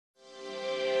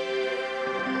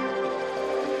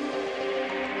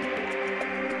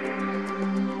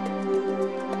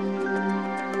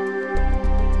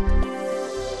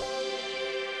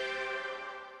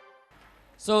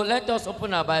So let us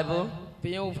open our Bible.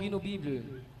 Veuillons ouvrir nos Bibles.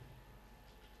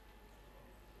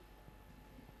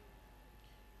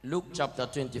 Luke chapter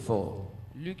 24.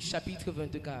 Luc chapitre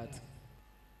 24.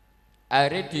 I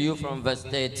read to you from verse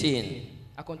 13.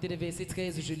 À compter de verset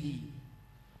 13, je lis.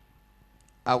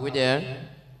 Are we there?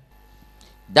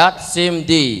 That same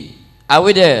day. Are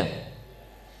we there?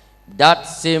 That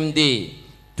same day,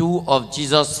 two of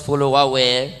Jesus' followers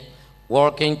were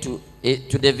walking to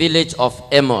the village of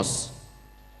Emmaus,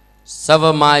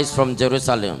 7 miles from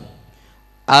Jerusalem.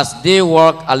 As they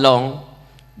walked along,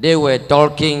 they were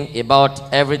talking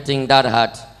about everything that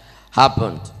had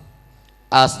happened.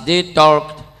 As they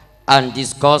talked and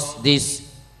discussed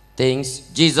these things,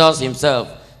 Jesus himself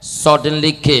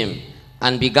suddenly came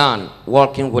and began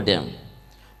walking with them.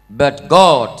 But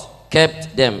God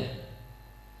kept them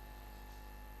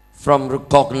from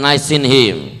recognizing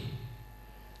him.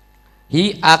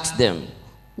 He asked them,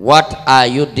 "What are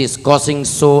you discussing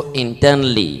so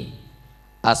intently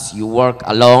as you walk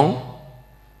along?"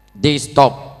 They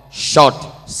stopped short,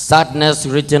 sadness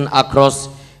written across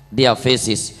their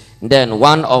faces. Then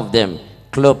one of them,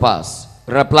 Cleopas,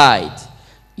 replied,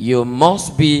 "You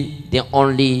must be the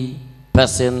only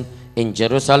person in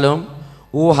Jerusalem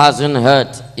who hasn't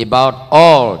heard about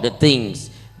all the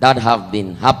things that have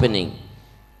been happening,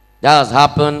 that has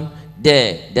happened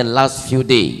there the last few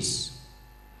days."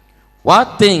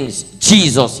 What things?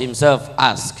 Jesus himself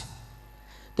asked.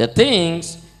 The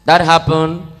things that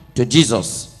happened to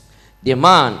Jesus, the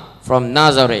man from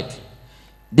Nazareth.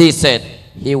 They said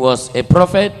he was a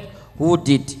prophet who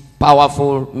did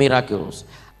powerful miracles.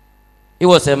 He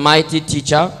was a mighty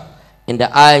teacher in the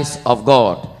eyes of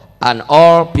God and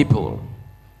all people.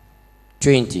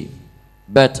 20.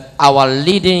 But our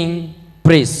leading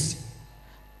priests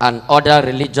and other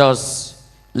religious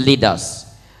leaders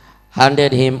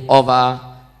handed him over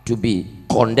to be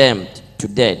condemned to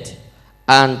death,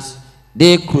 and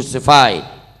they crucified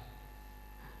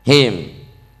him.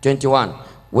 21.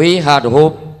 We had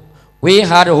hope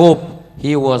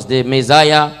he was the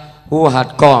Messiah who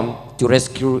had come to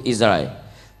rescue Israel.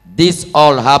 This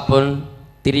all happened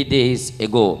 3 days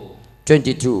ago.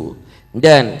 22.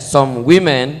 Then some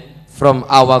women from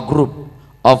our group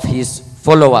of his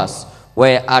followers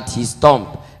were at his tomb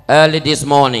early this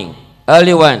morning.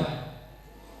 Early when?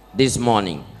 This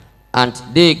morning. And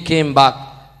they came back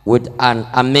with an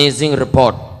amazing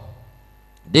report.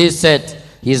 They said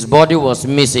his body was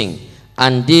missing,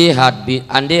 and they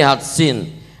had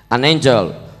seen an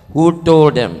angel who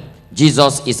told them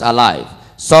Jesus is alive.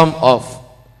 Some of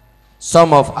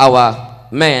our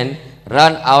men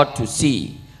ran out to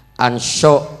see, and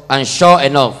sure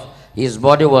enough, his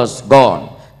body was gone,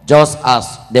 just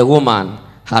as the woman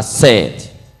had said.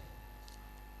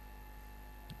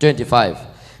 25.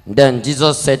 Then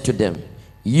Jesus said to them,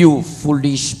 "You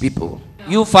foolish people,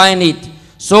 you find it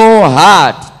so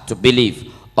hard to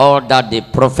believe all that the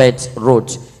prophets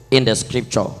wrote in the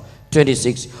scripture."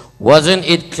 26. Wasn't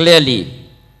it clearly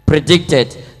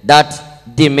predicted that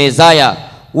the Messiah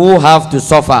will have to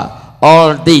suffer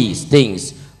all these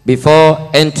things before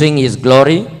entering his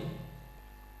glory?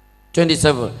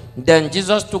 27. Then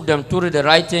Jesus took them through the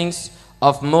writings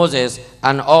of Moses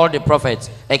and all the prophets,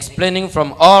 explaining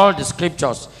from all the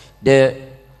scriptures the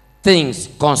things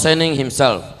concerning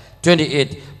himself.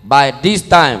 28. By this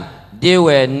time, they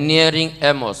were nearing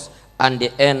Emmaus and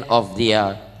the end of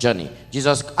their journey.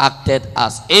 Jesus acted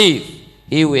as if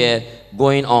he were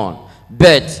going on,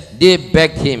 but they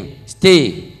begged him,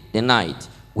 "Stay the night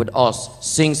with us,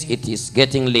 since it is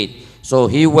getting late." So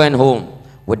he went home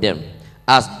with them.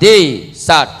 As they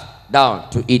sat down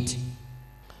to eat,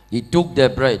 he took the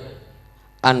bread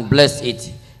and blessed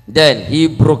it. Then he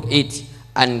broke it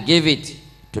and gave it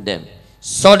to them.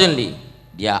 Suddenly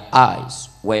their eyes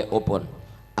were opened,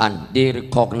 and they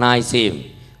recognized him.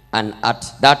 And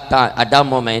at that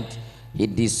moment, he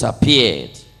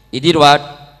disappeared. He did what?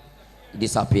 He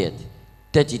disappeared.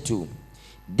 32.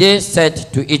 They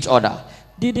said to each other,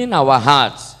 "Didn't our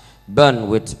hearts burn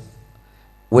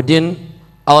within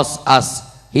us as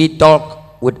he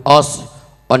talked with us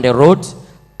on the road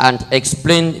and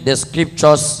explained the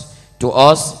scriptures to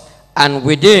us?" And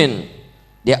within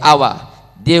the hour,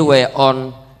 they were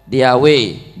on their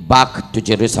way back to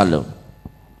Jerusalem.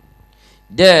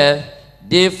 There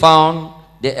they found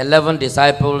the 11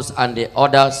 disciples and the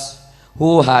others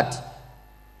who had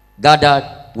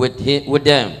gathered with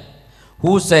them,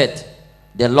 who said,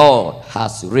 "The Lord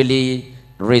has really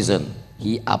risen."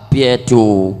 He appeared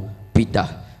to Peter.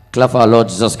 Clap for our Lord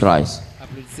Jesus Christ.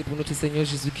 Applaudissez pour notre Seigneur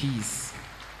Jésus-Christ.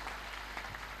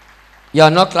 You are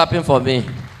not clapping for me.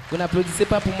 Vous n'applaudissez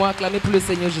pas pour moi, acclamez pour le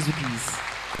Seigneur Jésus-Christ.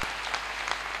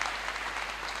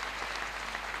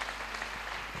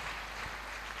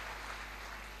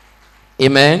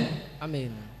 Amen.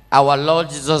 Amen. Our Lord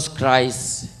Jesus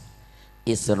Christ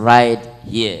is right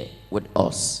here with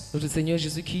us, Notre Seigneur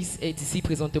Jésus-Christ est ici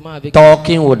présentement avec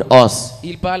talking with us, nous.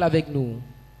 Il parle avec nous.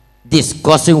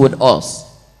 discussing with us.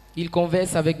 Il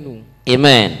converse avec nous.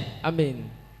 Amen. Amen.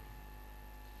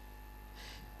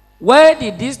 Where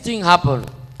did this thing happen?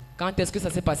 Quand est-ce que ça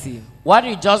s'est passé? What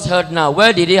you just heard now,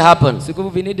 where did it happen? Ce que vous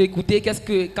venez d'écouter, quand It est-ce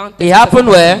que ça happened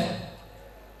s'est where? passé?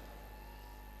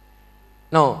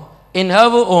 No, in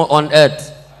heaven or on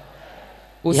earth?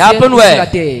 Au It ciel happened ou sur where? la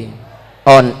terre?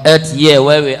 On earth here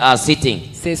where we are sitting.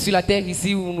 C'est sur la terre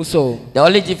ici où nous sommes. The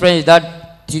only difference is that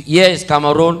here is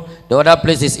Cameroon, the other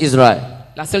place is Israel.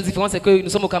 La seule différence c'est que nous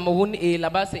sommes au Cameroun et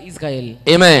là-bas c'est Israël.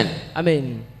 Amen.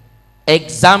 Amen.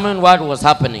 Examine what was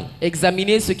happening.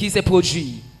 Examinez ce qui s'est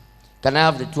produit. Can I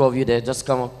have the two of you there? Just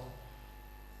come on.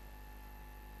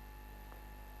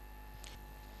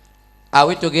 Are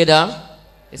we together?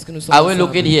 Est-ce que nous sommes Are we ensemble?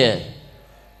 looking here?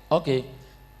 Okay.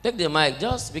 Take the mic.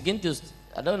 Just begin to.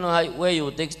 I don't know where you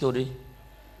will take story.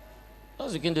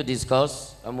 Just begin to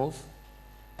discuss and move.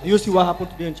 You see what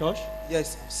happened today in church?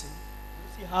 Yes, I've seen.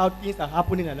 You see how things are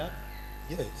happening like that?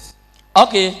 Yes.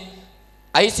 Okay.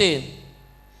 Are you saying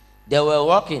they were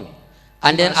walking,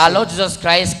 and then our Lord Jesus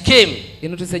Christ came Et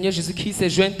notre Seigneur Jésus-Christ s'est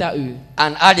joint à eux.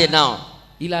 and added now?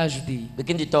 Il a ajouté.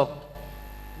 Begin to talk.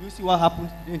 You see what happened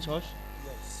today in church?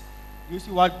 Yes. You see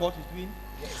what God is doing?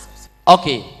 Yes, I've seen.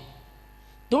 Okay.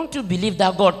 Don't you believe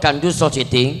that God can do such a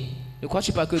thing? Ne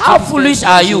crois-tu pas que How Dieu puisse foolish faire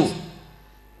are quelque you? chose?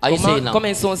 Are you saying now? Comme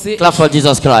insensé. Clap for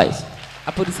Jesus Christ.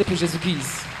 Applaudissez pour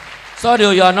Jésus-Christ. Sorry,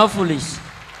 you are not foolish.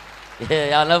 Yeah,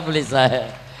 you are not foolish.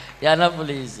 You are not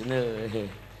foolish. No.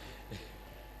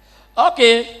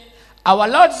 Okay. Our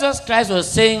Lord Jesus Christ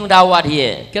was saying that word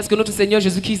here. Qu'est-ce que notre Seigneur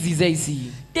Jésus-Christ disait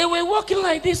ici? They were walking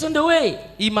like this on the way.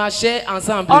 Ils marchaient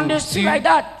ensemble. On the street sur- like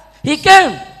that. He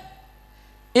came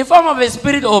in form of a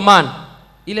spirit or man.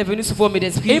 Il est venu sous forme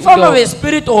d'esprit In ou form of a d'homme.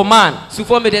 spirit or man. Sous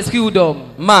forme d'esprit ou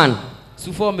d'homme. Man.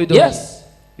 Sous forme d'homme. Yes.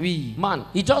 Oui. Man.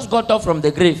 He just got up from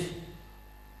the grave.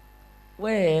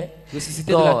 Where?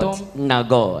 Ressuscité de la God. tombe. Now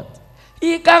God.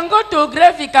 He can go to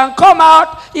grave, he can come out,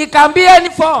 he can be any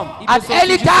form, Il peut at sortir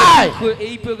any du time. sépulcre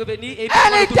et il peut revenir et il peut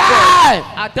prendre toute Anytime.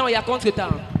 forme. Attends, il y a contre-temps.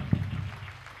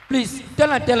 Please,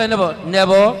 tell a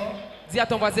neighbor, Dis à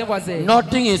ton voisin.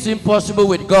 nothing is impossible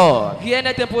with God. Rien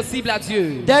n'est impossible à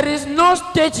Dieu. There is no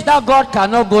stage that God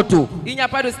cannot go to. Il n'y a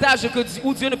pas de stage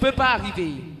où Dieu ne peut pas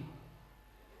arriver.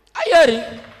 Are you hearing?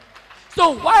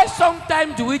 So why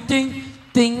sometimes do we think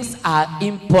things are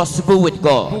impossible with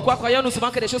God? Pourquoi croyons-nous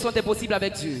souvent que les choses sont impossibles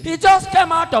avec Dieu? He just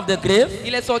came out of the grave.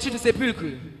 Il est sorti du sépulcre.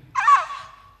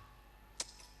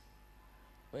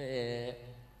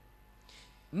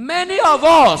 Many of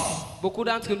us, Beaucoup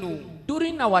d'entre nous,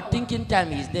 during our thinking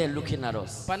time, is there looking at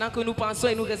us. pendant que nous pensons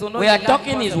et nous raisonnons, We il are est là,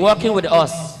 talking, il he's pense working avec with nous.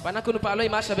 us. Pendant que nous parlons, il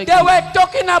marche avec They nous. were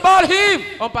talking about him.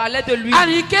 On parlait de lui. And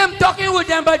he came talking with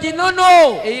them, but did not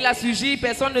know. Et il a surgi,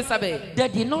 personne ne savait. They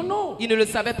did not know. Il ne le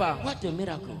savait pas. What a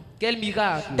miracle. Quel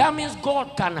miracle. That means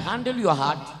God can handle your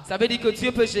heart, Ça veut dire que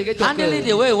Dieu peut gérer ton handle it the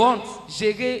cœur. way he wants.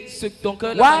 Gérer ton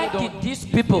cœur. la Why manière dont- did these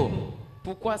people,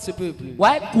 Pourquoi ce peuple?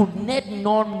 why could they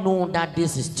not know that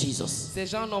this is Jesus? Ces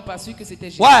gens n'ont pas su que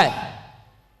c'était Jésus. Why?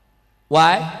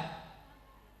 Why?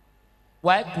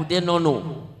 Why could they not know?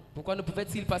 Pourquoi ne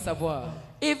pouvaient-ils pas savoir?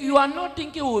 If you are not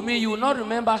thinking with me, you will not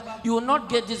remember, you will not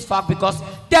get this fact because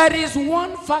there is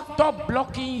one factor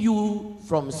blocking you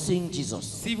from seeing Jesus.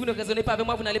 Si vous ne raisonnez pas avec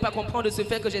moi, vous n'allez pas comprendre ce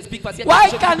fait que j'explique parce qu'il y a Why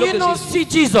quelque chose qui can bloque you not Jésus. see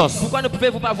Jesus? Pourquoi ne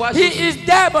pouvez-vous pas voir He Jésus? is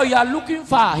there, but you are looking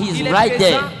far. He is Il est right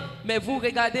présent, there. mais vous le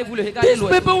regardez These loin.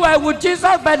 people were with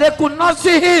Jesus, but they could not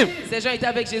see him. Ces gens étaient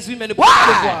avec Jésus, mais ne pouvaient pas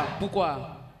le voir.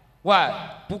 Pourquoi? Why?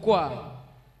 Pourquoi?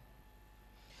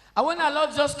 And when our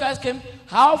Lord Jesus Christ came,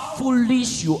 how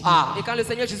foolish you are. Et quand le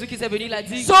Seigneur Jésus qui est venu, il a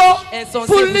dit, So, insensé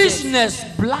vous êtes. foolishness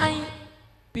blind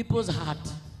people's heart.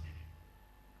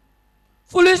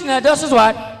 Foolishness, this is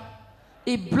what?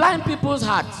 It blind people's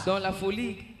heart. Dans la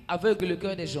folie aveugle le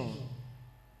cœur des gens.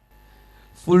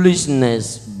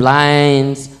 Foolishness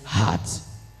blinds heart.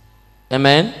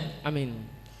 Amen? Amen.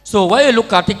 So when you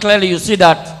look at it clearly, you see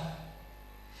that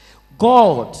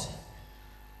God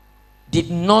did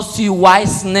not see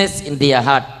wiseness in their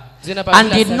heart Dieu n'a pas and vu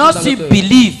la did sagesse not dans see le cœur.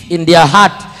 belief in their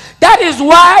heart. That is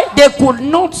why they could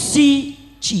not see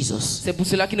Jesus. C'est pour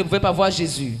cela qu'ils ne pouvaient pas voir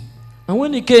Jésus. And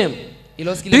when he came, Et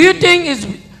lorsqu'il do est you venu,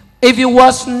 think if it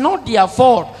was not their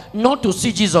fault not to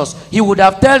see Jesus, he would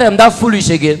have told them that foolish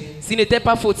again? s'il n'était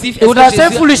pas fautif, He would have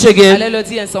said foolish again. allait leur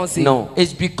dire insensé? No,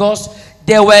 it's because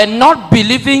they were not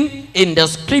believing in the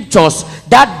scriptures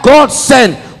that God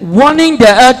sent, warning the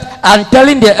earth and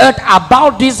telling the earth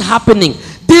about this happening,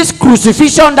 this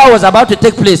crucifixion that was about to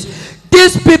take place.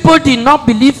 These people did not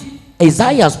believe.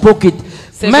 Isaiah spoke it.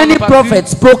 Ces gens Many n'ont pas prophets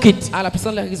spoke it. À la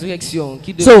puissance de la résurrection,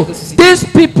 qui devait So ressusciter. these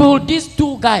people, these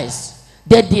two guys,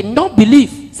 they did not believe.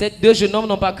 Ces deux jeunes hommes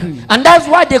n'ont pas cru. And that's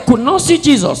why they could not see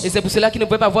Jesus. Et c'est pour cela qu'ils ne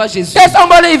pouvaient pas voir Jésus. Tell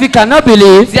somebody if you cannot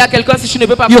believe, Dis à quelqu'un, si tu ne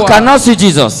peux pas you voir, cannot see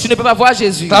Jesus. tu ne peux pas voir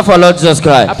Jésus. Clap for Lord Jesus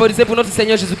Christ. Applaudissez pour notre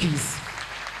Seigneur Jésus-Christ.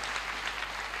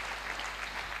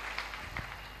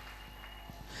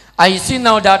 And you see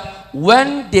now that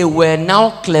when they were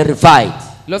now clarified,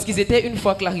 Lorsqu'ils étaient une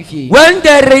fois clarifiés, when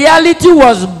the reality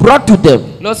was brought to them,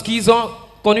 lorsqu'ils ont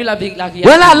connu la réalité,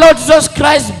 when our Lord Jesus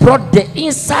Christ brought the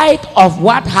insight of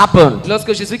what happened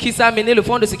lorsque Jésus-Christ a amené le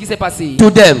fond de ce qui s'est passé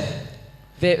to them,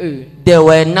 vers eux, they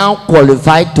were now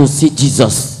qualified to see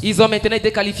Jesus. ils ont maintenant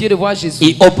été qualifiés de voir Jésus.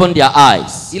 He opened their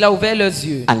eyes Il a ouvert leurs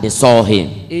yeux and they saw him.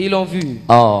 et ils l'ont vu.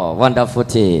 Oh, wonderful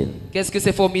thing. Qu'est-ce que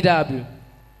c'est formidable.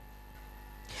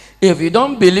 If you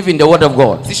don't believe in the word of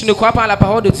God, Si tu ne crois pas à la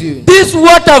parole de Dieu, this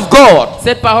word of God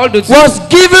cette parole de Dieu was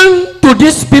given to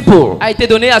these people, a été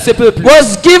donnée à ce peuple,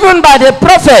 was given by the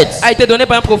prophets. a été donnée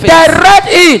par un prophète. They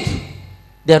read it.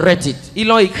 They read it Ils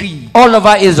l'ont écrit all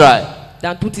over Israel.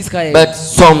 dans tout Israël. But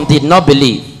some did not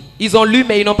believe. Ils ont lu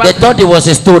mais ils n'ont pas They cru. thought it was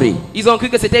a story. Ils ont cru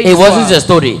que c'était une It histoire. wasn't a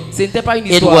story. Ce n'était pas une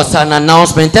It histoire. was an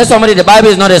announcement. Tell somebody the Bible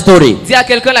is not a story. Dis à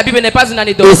quelqu'un, la Bible n'est pas une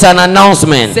anecdote. It's an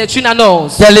announcement. C'est une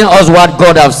annonce Telling us what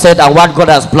God has said and what God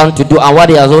has planned to do and what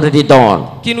He has already done.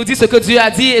 qui nous dit ce que Dieu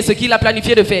a dit et ce qu'il a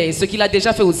planifié de faire et ce qu'il a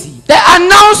déjà fait aussi. They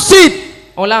announced it.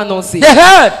 On l'a annoncé. They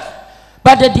heard.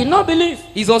 But they did not believe.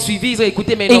 Ils ont suivi, ils ont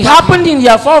écouté, mais ils It n'ont pas cru. happened in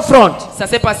their forefront. Ça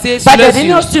s'est passé sur But they leurs did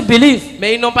yeux. not still believe.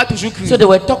 Mais ils n'ont pas toujours cru. So they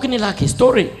were talking it like a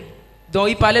story. Donc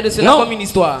ils parlaient de cela No. comme une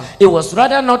histoire. It was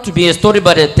rather not to be a story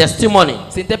but a testimony.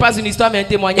 Ce n'était pas une histoire mais un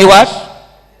témoignage. It was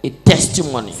a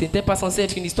testimony. Ce n'était pas censé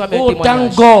être une histoire mais un Oh, témoignage.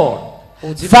 thank God.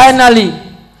 Oh, Dieu Finally,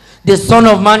 the Son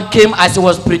of Man came as it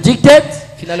was predicted,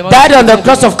 Finalement, died on the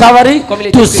cross of Calvary comme il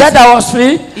était to prédit. set us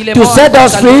free, Il est to mort set à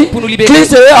us Calvary free, pour nous libérer,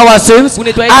 cleanse away our sins, pour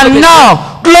nettoyer nos and péchés. now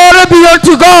glory be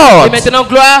unto Et God. maintenant,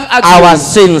 gloire à Our Dieu.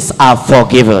 sins are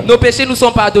forgiven. Nos péchés nous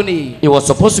sont pardonnés. It was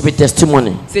supposed to be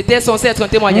testimony, C'était censé être un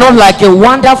témoignage. not like a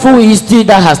wonderful history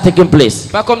that has taken place.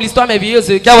 Pas comme l'histoire merveilleuse.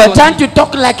 They were trying to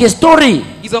talk like a story.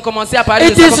 Ils ont commencé à parler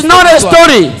It de ça is comme not une a histoire.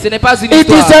 story. Ce n'est pas une It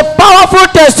is histoire. a powerful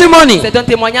testimony. C'est un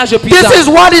témoignage puissant. This is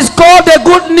what is called the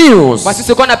good news. Voici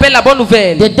ce qu'on appelle la bonne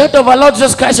nouvelle. The death of our Lord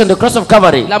Jesus Christ on the cross of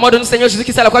Calvary. La mort de notre Seigneur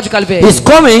Jésus-Christ à la croix du Calvaire. He's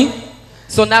coming.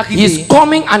 Son He's arrivée,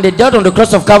 coming and the death on the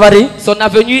cross of Calvary son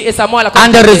avenue et sa mort à la croix and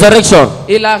du the Calvaire. resurrection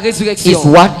Et la is résurrection.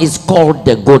 what is called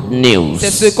the good news.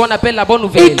 C'est ce qu'on appelle la bonne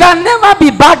nouvelle. It can never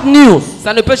be bad news.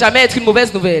 Ça ne peut jamais être une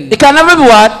mauvaise nouvelle. It can never be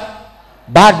what?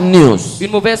 Bad news.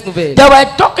 Une mauvaise nouvelle. They were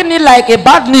talking it like a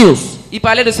bad news. Il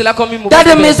parlait de cela comme une That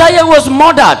mauvaise the nouvelle. Messiah was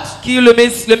murdered. Qui le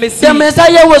Messie. The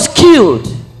Messiah was killed.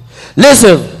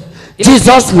 Listen,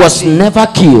 Jesus was never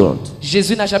killed.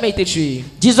 Jésus n'a jamais été tué.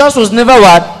 Jesus was never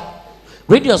what?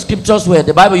 Read your scriptures where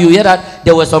the Bible, you hear that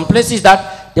there were some places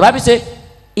that the Bible says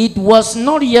it was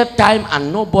not yet time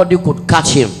and nobody could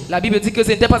catch him. La Bible dit que ce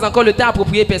n'était pas encore le temps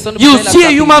approprié. Personne ne You pouvait see a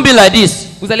l'attraper. human being like this.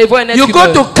 Vous allez voir un être You go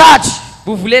humain. to catch.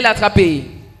 Vous voulez l'attraper.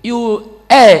 You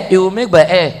air, you will make by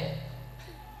air.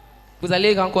 Vous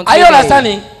allez rencontrer. Are you des-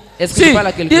 understanding? Est-ce que tu See, parles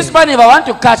à quelqu'un? this man, if I want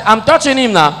to catch, I'm touching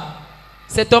him now.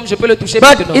 Cet homme, je peux le toucher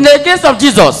But maintenant. in the case of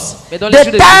Jesus, Mais dans les jours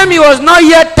the de time it was not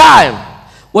yet time.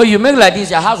 When you make like this,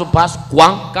 your house will pass.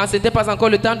 Kwang. Quand ce n'était pas encore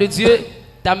le temps de Dieu,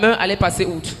 ta main allait passer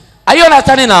outre. Are you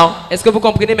understanding now? Est-ce que vous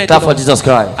comprenez Clap maintenant? for Jesus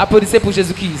Christ. Applaudissez pour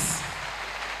Jésus-Christ.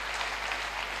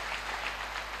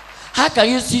 How can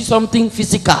you see something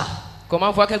physical?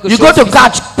 Comment voir quelque You chose go to physique?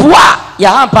 catch, pwa, your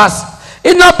hand pass.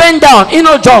 It not bend down, it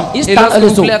not jump. It Et stand lorsque vous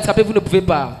also. voulez attraper, vous ne pouvez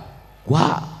pas. Wow.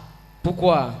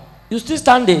 Pourquoi? You still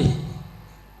standing.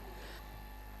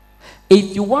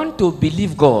 If you want to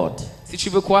believe God, Si tu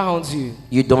veux croire en Dieu,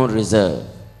 you don't reserve.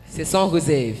 c'est sans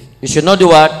réserve. You should not do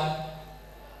what?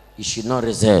 You should not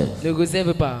reserve. Ne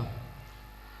réserve pas.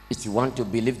 If you want to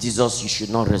believe Jesus, you should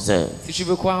not reserve. Si tu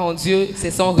veux croire en Dieu,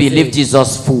 c'est sans Believe réserve.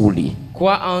 Jesus fully.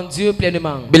 Crois en Dieu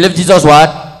pleinement. Believe Jesus what?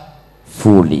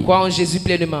 Fully. Crois en Jésus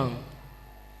pleinement.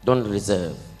 Don't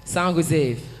reserve. Sans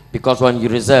réserve. Because when you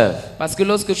reserve, Parce que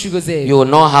lorsque tu réserves, you will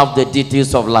not have the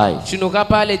details of life. tu n'auras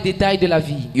pas les détails de la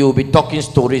vie. You will be talking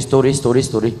story.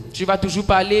 Tu vas toujours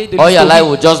parler de All your life l'histoire.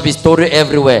 will just be story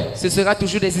everywhere. Ce sera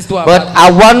toujours des histoires. But I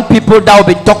want people that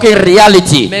will be talking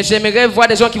reality, Mais j'aimerais voir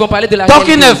des gens qui vont parler de la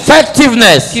talking réalité,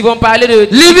 effectiveness, qui vont parler de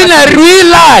living a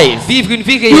real life. vivre une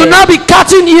vie You will réelle. not be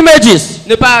catching images.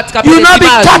 Ne pas attraper You les will not be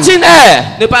images. catching air.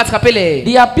 Ne pas attraper les.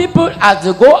 There are people as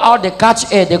they go out they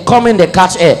catch air, they come in they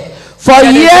catch air. For Il y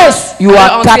a des years gens, you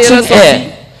are entrer et catching ressortir. air.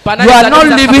 Pendant You les are années, not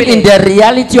vous living in attrapez the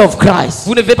reality of Christ.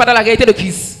 Vous ne vivez pas dans la réalité de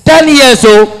Christ. 10 years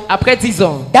old, Après 10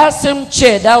 ans, that same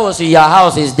chair that was in your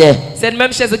house is there. cette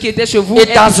même chaise qui était chez vous, It elle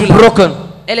est has toujours là. broken.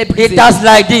 Elle est brisée. It has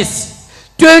like this.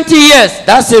 20 years,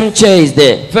 that same chair is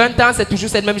there. 20 ans, c'est toujours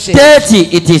cette même chaise. 30,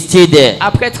 it is still there.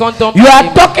 Après 30 ans, You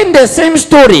are talking the same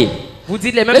story. vous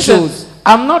dites les mêmes Listen, choses.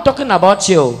 I'm not talking about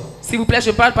you. S'il vous plaît, je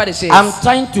ne parle pas de chaises. I'm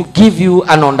trying to give you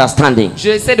an understanding.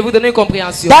 J'essaie de vous donner une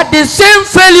compréhension. That the same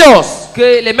failures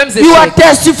Que les mêmes you are échecs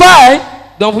testifying,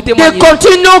 dont vous they témoignez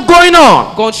continue going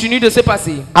on. continuent de se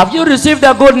passer. Have you received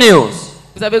the good news?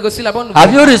 Vous avez reçu la bonne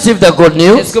Have nouvelle. you received the good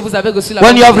news? Est-ce que vous avez reçu la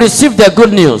When bonne you have nouvelle? received the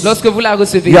good news, Lorsque vous la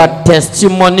recevez, your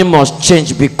testimony must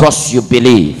change because you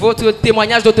believe. votre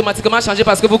témoignage doit automatiquement changer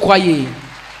parce que vous croyez.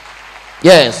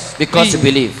 Yes, because Oui. you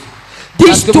believe. Parce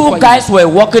These que vous two croyez. guys were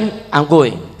walking and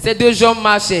going. Ces deux gens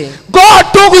marchaient. God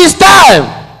took his time,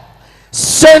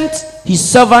 sent his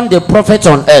servant the prophet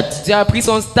on earth. Dieu a pris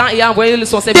son temps et a envoyé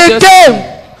son They serviteur. came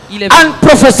Il est and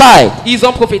prophesied. Ils ont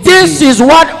This prophétisé. is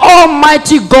what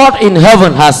Almighty God in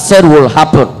heaven has said will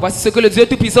happen. Voici ce que le Dieu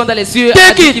Tout-Puissant dans les cieux a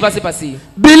Take dit it. qui va se passer.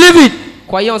 Believe it.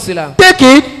 Croyez en cela. Take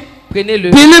it.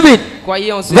 Prenez-le. Believe it.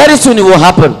 Croyez en cela. Very soon it will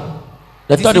happen.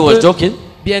 They thought he was D'ici peu, joking.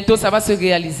 bientôt, ça va se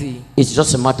réaliser. It's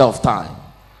just a matter of time.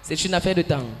 C'est une affaire de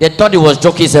temps. They thought he was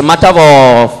joking. It's a matter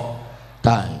of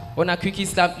time. On a cru qu'il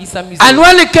s'amusait. And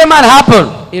when it came and happened,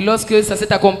 Et lorsque ça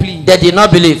s'est accompli, they did not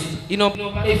believe. ils n'ont pas.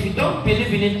 If you don't believe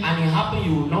in it and it happens,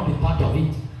 you will not be part of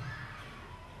it.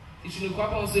 Si tu ne crois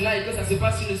pas en cela et que ça se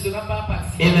passe, tu ne seras pas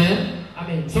participant. Amen.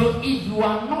 Amen. So if you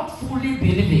are not fully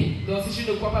believing, Donc si tu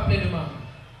ne crois pas pleinement,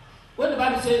 when the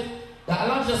Bible says, the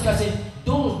Lord just says,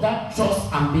 those that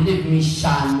trust and believe me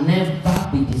shall never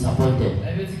be disappointed.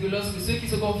 elle veut dire que lorsque ceux qui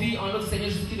se confient en notre Seigneur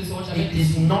Jésus-Christ ne seront jamais It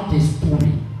is déçus. not a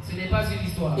story. Ce n'est pas une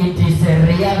histoire. It is a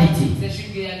reality. C'est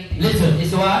une réalité. Listen,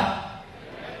 it's what?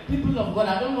 People of God,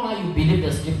 I don't know how you believe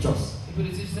the scriptures. Et pour le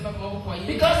dire, je ne sais pas comment vous croyez.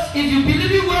 Because if you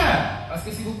believe it well, Parce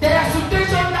que si vous there are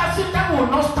situations that Satan will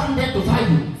not stand there to fight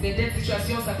you. certaines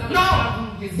situations, Satan ne No, pourra vous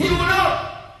he résister. will not.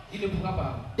 Il ne pourra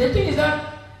pas. The thing is that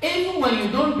even when you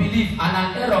don't believe and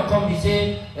an error comes, you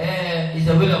say, it's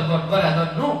the will of God. God has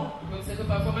not. No. C'est que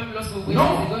parfois même lorsque vous voyez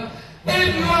No.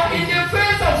 If you are in the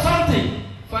face of something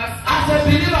face as a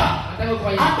believer, en tant que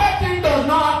croyant, and that thing does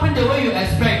not happen the way you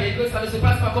expect, et que ça ne se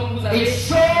passe pas comme vous avez, it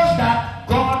shows that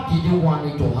God didn't want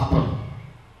it to happen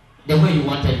the way you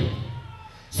wanted it.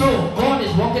 So God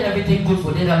is working everything good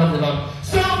for them that love the Lord.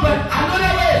 So, but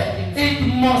another way,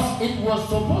 it was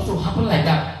supposed to happen like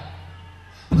that.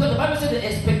 Because the Bible said the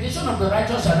expectation of the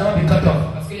righteous shall never be cut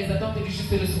off. parce que les attentes du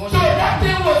juste ne seront So jamais. that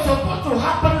thing was supposed to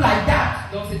happen like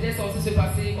that. Donc c'était censé se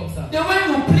passer comme ça, The way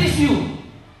will please you.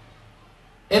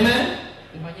 Amen.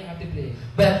 de manière à te plaire.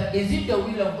 But is it the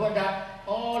will of God that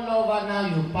all over now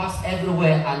you pass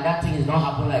everywhere and that thing is not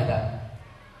happening like that?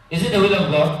 Is it the will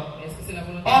of God? Est-ce que c'est la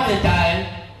volonté All the time?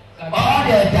 All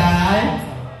the time?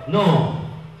 No.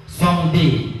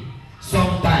 Someday,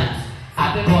 sometimes,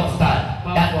 at God's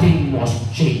time, that thing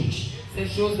must change. Ces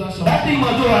choses doivent changer. That thing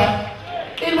must do what?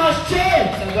 It must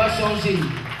change. Ça doit changer.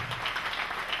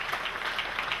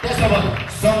 That's about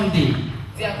it. Someday,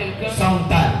 Dis à quelqu'un,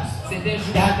 sometimes, c'est des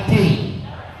jours. that thing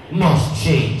must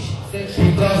change. Ces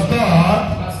choses Because God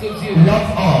parce que Dieu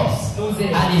loves us nous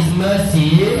aime. and His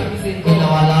mercy in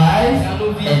our lives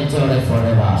endure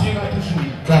forever. Dieu va toujours.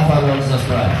 Clap for Lord Jesus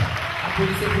Christ.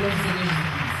 Applaudissez pour notre Seigneur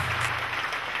Jésus-Christ.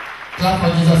 Clap for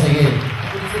Jesus again.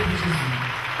 Applaudissez pour Jésus.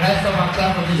 Rise up and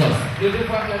clap for Jesus.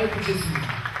 Levez-vous acclamer pour Jésus.